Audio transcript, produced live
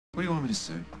What do you want me to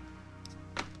say?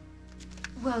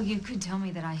 Well, you could tell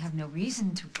me that I have no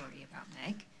reason to worry about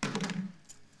Meg.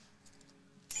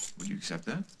 Would you accept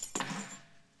that?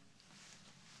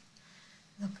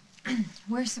 Look,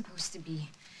 we're supposed to be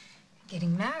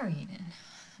getting married and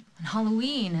on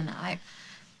Halloween, and I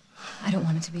don't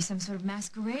want it to be some sort of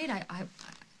masquerade. I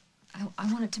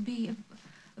want it to be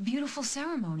a beautiful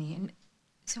ceremony, and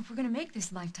so if we're going to make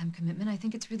this lifetime commitment, I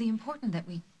think it's really important that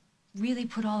we really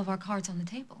put all of our cards on the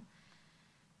table.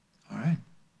 All right.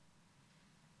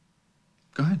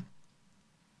 Go ahead.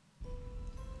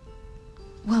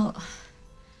 Well,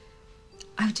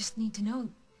 I just need to know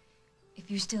if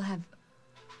you still have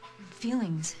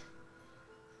feelings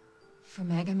for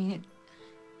Meg. I mean,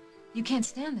 you can't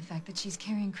stand the fact that she's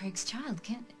carrying Craig's child,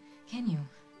 can you?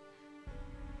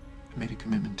 I made a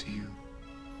commitment to you.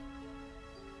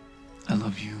 I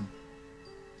love you.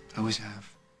 I always have.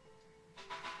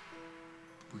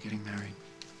 We're getting married.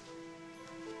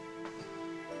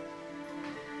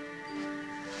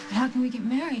 But how can we get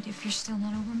married if you're still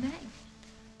not over Meg?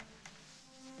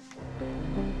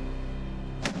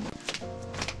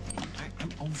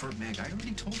 I'm over Meg. I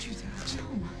already told you that. No.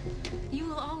 You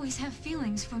will always have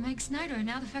feelings for Meg Snyder, and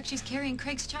now the fact she's carrying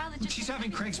Craig's child, it just... She's having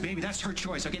Craig's baby. That's her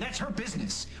choice, okay? That's her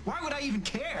business. Why would I even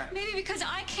care? Maybe because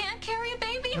I can't carry a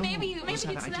baby? No, maybe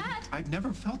Rosanna, it's that? I've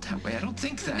never felt that way. I don't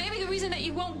think that. Maybe the reason that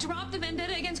you won't drop the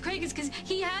vendetta against Craig is because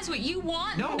he has what you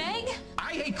want, No. Meg?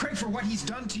 I hate Craig for what he's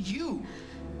done to you.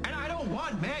 And I don't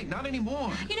want Meg, not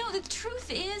anymore. You know, the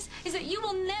truth is that you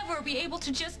will never be able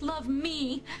to just love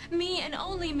me and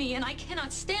only me, and I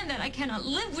cannot stand that. I cannot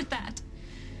live with that.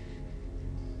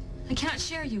 I cannot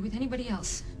share you with anybody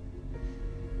else.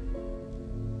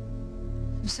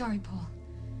 I'm sorry, Paul.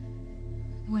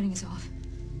 The wedding is off.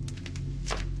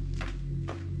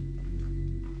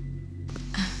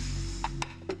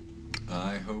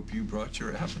 I hope you brought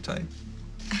your appetite.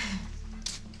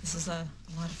 This is a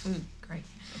lot of food. Great.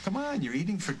 Come on, you're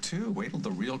eating for two. Wait till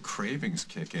the real cravings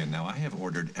kick in. Now, I have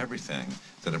ordered everything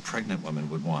that a pregnant woman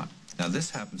would want. Now,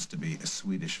 this happens to be a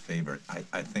Swedish favorite.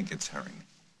 I think it's herring.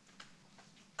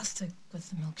 I'll stick with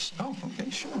the milkshake. Oh, okay,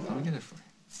 sure. Let me get it for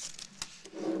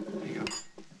you. There you go.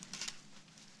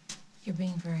 You're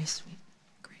being very sweet.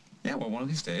 Great. Yeah, well, one of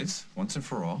these days, once and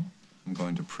for all, I'm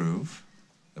going to prove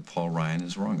that Paul Ryan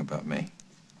is wrong about me.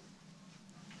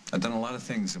 I've done a lot of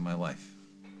things in my life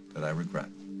that I regret.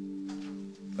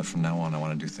 But from now on, I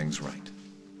want to do things right.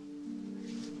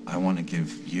 I want to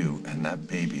give you and that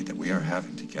baby that we are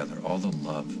having together all the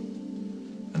love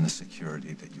and the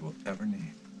security that you will ever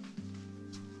need.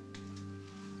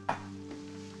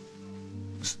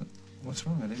 What's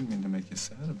wrong? I didn't mean to make you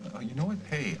sad about it. Oh, you know what?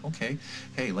 Hey, okay.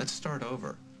 Hey, let's start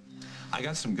over. I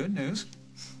got some good news.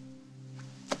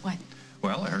 What?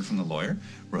 Well, I heard from the lawyer.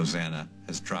 Rosanna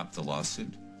has dropped the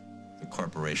lawsuit. The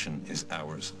corporation is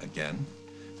ours again.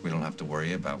 We don't have to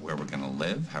worry about where we're going to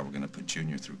live, how we're going to put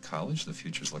Junior through college. The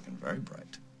future's looking very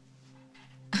bright.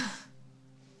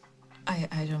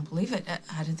 I don't believe it.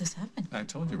 How did this happen? I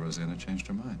told you Rosanna changed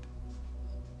her mind.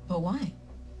 But why?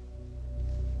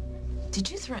 Did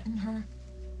you threaten her?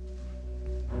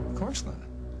 Of course not.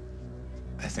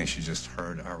 I think she just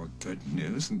heard our good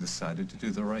news and decided to do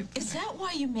the right thing. Is that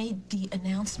why you made the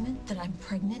announcement that I'm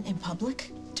pregnant in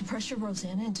public? To pressure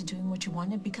Rosanna into doing what you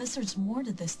wanted? Because there's more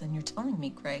to this than you're telling me,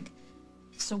 Craig.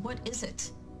 So what is it?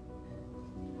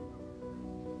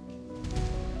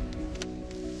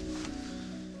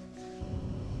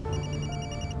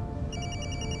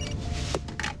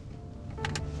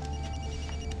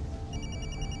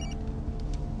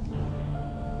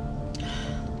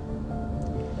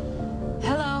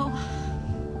 Hello.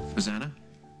 Rosanna,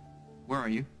 where are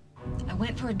you? I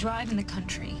went for a drive in the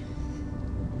country.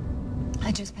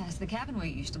 I just passed the cabin where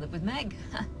you used to live with Meg.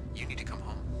 You need to come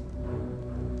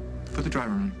home. Put the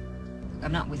driver on.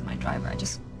 I'm not with my driver. I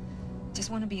just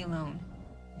want to be alone.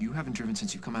 You haven't driven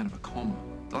since you've come out of a coma.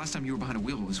 The last time you were behind a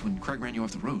wheel was when Craig ran you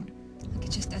off the road. Look,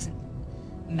 it just doesn't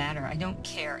matter. I don't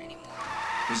care anymore.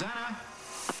 Rosanna!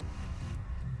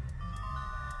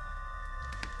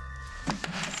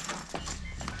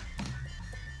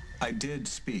 I did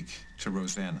speak to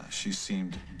Rosanna. She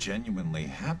seemed genuinely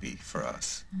happy for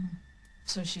us.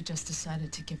 So she just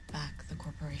decided to give back the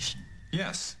corporation.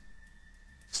 Yes.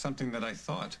 Something that I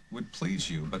thought would please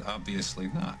you, but obviously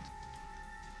not.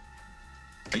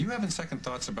 Are you having second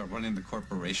thoughts about running the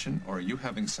corporation, or are you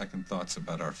having second thoughts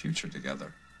about our future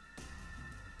together?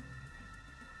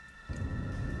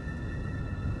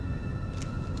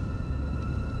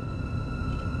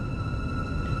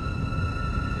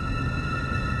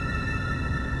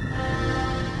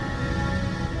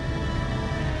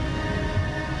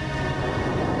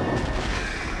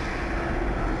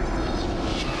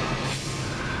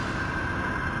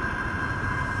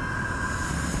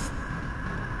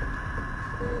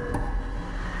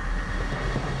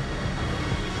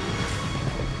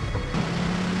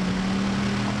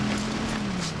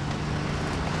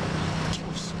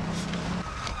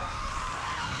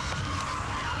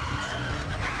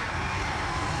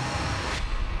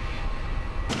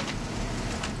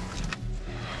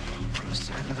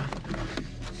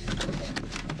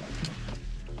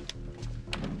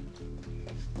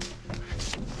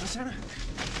 Rosanna?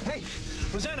 Hey,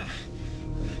 Rosanna!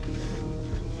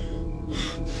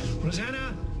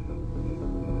 Rosanna!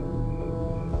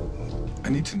 I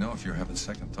need to know if you're having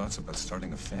second thoughts about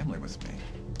starting a family with me.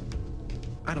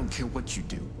 I don't care what you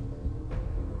do.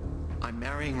 I'm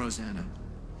marrying Rosanna.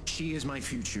 She is my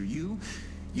future.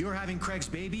 You're having Craig's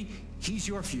baby. He's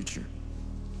your future.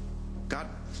 God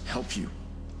help you.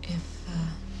 If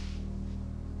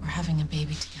we're having a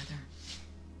baby together,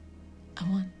 I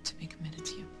want to be committed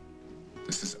to you.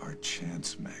 This is our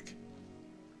chance, Meg,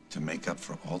 to make up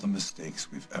for all the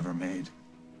mistakes we've ever made.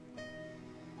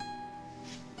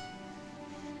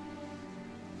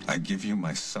 I give you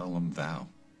my solemn vow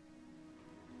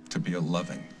to be a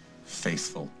loving,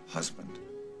 faithful husband,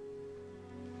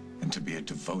 and to be a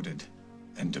devoted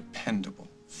and dependable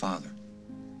father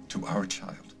to our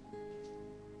child.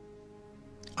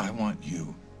 I want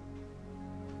you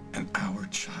and our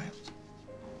child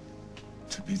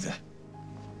to be the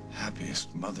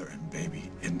happiest mother and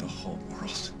baby in the whole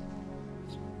world.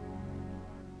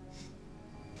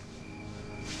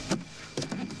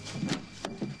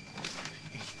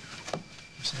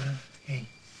 Rosanna, hey.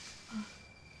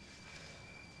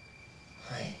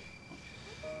 Hi.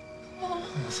 Oh,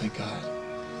 thank God.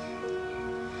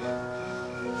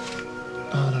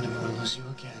 Oh, I don't even want to lose you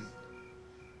again.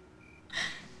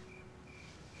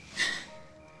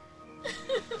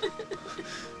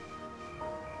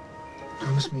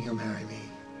 Promise me you'll marry me.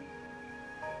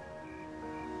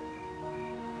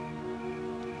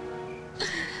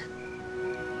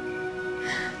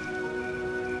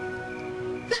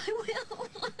 I will.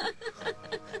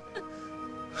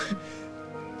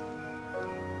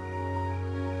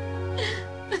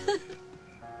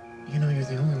 You know you're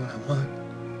the only one I want.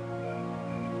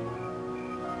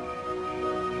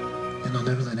 And I'll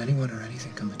never let anyone or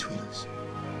anything come between us.